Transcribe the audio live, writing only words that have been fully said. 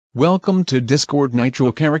Welcome to Discord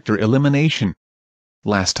Nitro character elimination.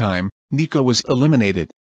 Last time, Nico was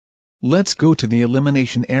eliminated. Let's go to the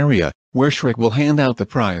elimination area, where Shrek will hand out the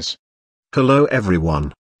prize. Hello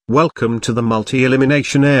everyone. Welcome to the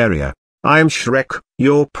multi-elimination area. I am Shrek,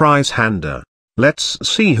 your prize hander. Let's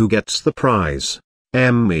see who gets the prize.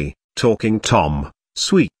 Emmy, Talking Tom,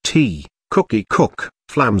 Sweet Tea, Cookie Cook,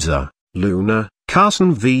 Flamza, Luna,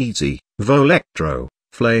 Carson VZ, Volectro,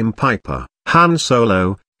 Flame Piper, Han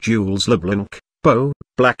Solo, Jules LeBlanc, Bo,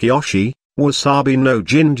 Black Yoshi, Wasabi No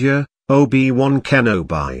Ginger, Obi-Wan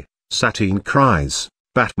Kenobi, Satine Cries,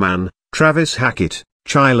 Batman, Travis Hackett,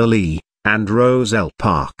 Chyla Lee, and Roselle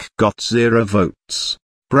Park got 0 votes.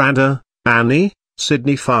 Bradder, Annie,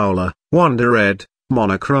 Sydney Fowler, Wonder Red,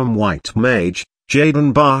 Monochrome White Mage,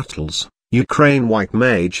 Jaden Bartles, Ukraine White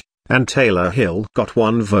Mage, and Taylor Hill got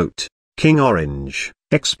 1 vote. King Orange,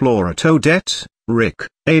 Explorer Toadette, Rick,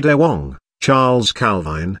 Ada Wong, Charles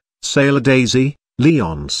Calvine, Sailor Daisy,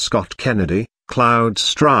 Leon Scott Kennedy, Cloud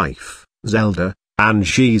Strife, Zelda, and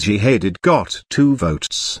Gigi Hadid got 2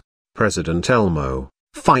 votes. President Elmo,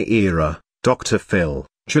 Fire, Dr. Phil,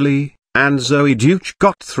 Julie, and Zoe Duch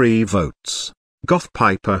got 3 votes. Goth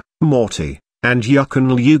Piper, Morty, and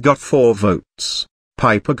Yukon Liu got 4 votes.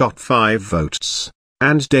 Piper got 5 votes.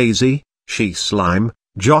 And Daisy, She Slime,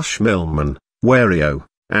 Josh Millman, Wario,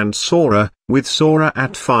 and Sora, with Sora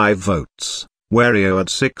at 5 votes, Wario at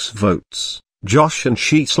 6 votes, Josh and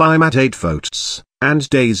She Slime at 8 votes, and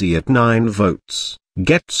Daisy at 9 votes,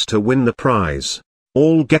 gets to win the prize.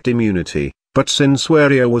 All get immunity, but since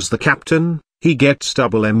Wario was the captain, he gets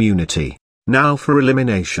double immunity. Now for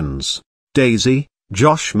eliminations. Daisy,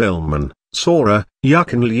 Josh Millman, Sora,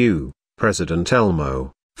 Yukon Liu, President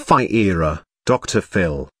Elmo, Fire, Dr.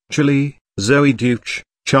 Phil, Julie, Zoe Duch,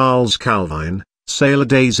 Charles Calvine, Sailor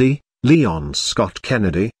Daisy, Leon Scott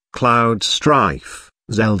Kennedy, Cloud Strife,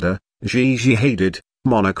 Zelda, Gigi Hadid,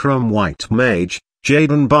 Monochrome White Mage,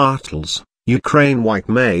 Jaden Bartles, Ukraine White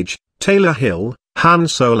Mage, Taylor Hill, Han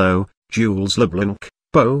Solo, Jules LeBlanc,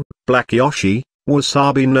 Bo, Black Yoshi,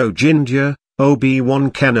 Wasabi No Ginger,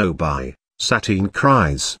 Obi-Wan Kenobi, Satine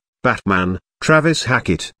Cries, Batman, Travis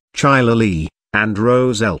Hackett, Chyla Lee, and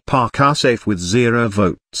Roselle Park are safe with 0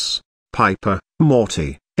 votes. Piper,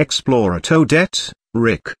 Morty, Explorer Toadette,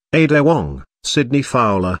 Rick, Ada Wong, Sydney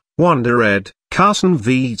Fowler, Wonder Red, Carson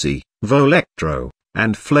VZ, Volectro,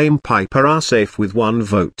 and Flame Piper are safe with 1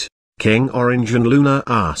 vote. King Orange and Luna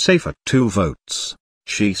are safe at 2 votes.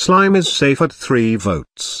 She Slime is safe at 3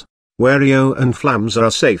 votes. Wario and Flamza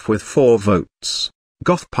are safe with 4 votes.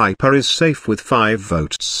 Goth Piper is safe with 5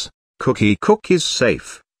 votes. Cookie Cook is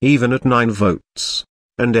safe, even at 9 votes.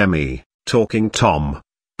 And Emmy, Talking Tom,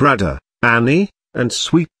 Bradder, Annie, and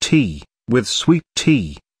Sweet Tea, with Sweet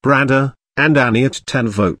Tea, Bradder, and Annie at 10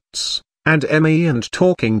 votes, and Emmy and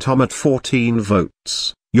Talking Tom at 14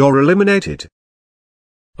 votes. You're eliminated.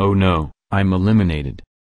 Oh no, I'm eliminated.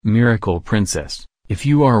 Miracle Princess, if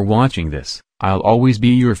you are watching this, I'll always be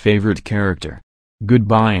your favorite character.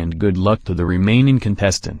 Goodbye and good luck to the remaining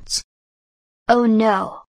contestants. Oh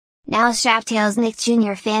no. Now Straptail's Nick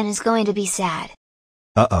Jr. fan is going to be sad.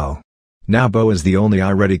 Uh-oh. Now Bo is the only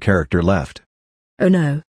I-ready character left. Oh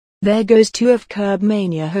no. There goes 2 of Curb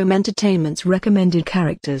Mania Home Entertainment's recommended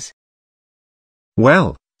characters.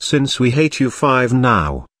 Well, since we hate you 5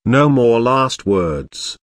 now, no more last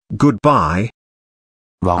words. Goodbye.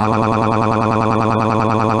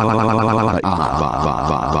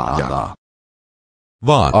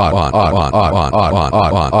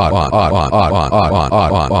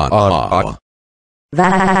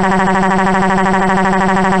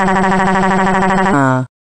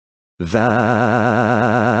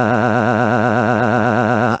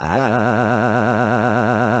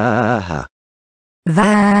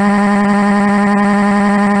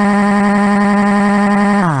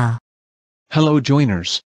 Hello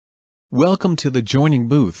joiners. Welcome to the joining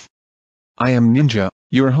booth. I am Ninja,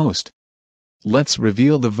 your host. Let's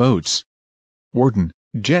reveal the votes. Warden,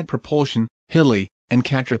 Jet Propulsion, Hilly, and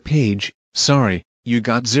Catra Page, sorry, you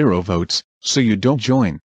got 0 votes, so you don't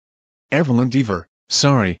join. Evelyn Deaver,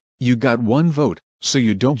 sorry, you got 1 vote, so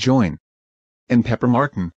you don't join. And Pepper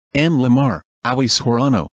Martin, M. Lamar, Awi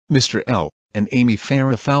Sorano, Mr. L, and Amy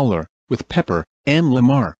Farrah Fowler, with Pepper, M.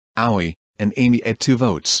 Lamar, Awi, and Amy at 2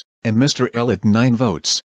 votes, and Mr. L at 9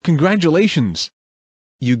 votes. Congratulations!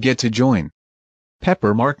 You get to join.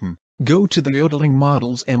 Pepper Martin, go to the Yodeling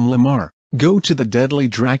Models. M. Lamar, go to the Deadly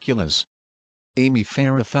Draculas. Amy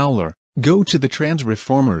Farrah Fowler, go to the Trans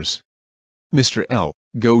Reformers. Mr. L,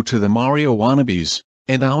 go to the Mario Wannabes,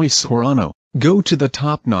 and Awi Sorano, go to the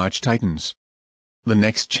Top Notch Titans. The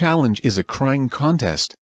next challenge is a crying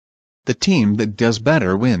contest. The team that does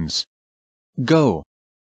better wins. Go!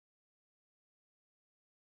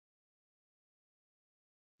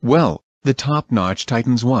 Well, the top-notch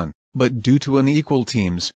Titans won, but due to unequal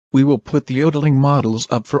teams, we will put the yodeling models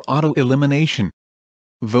up for auto-elimination.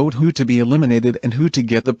 Vote who to be eliminated and who to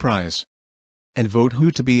get the prize. And vote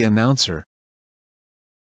who to be announcer.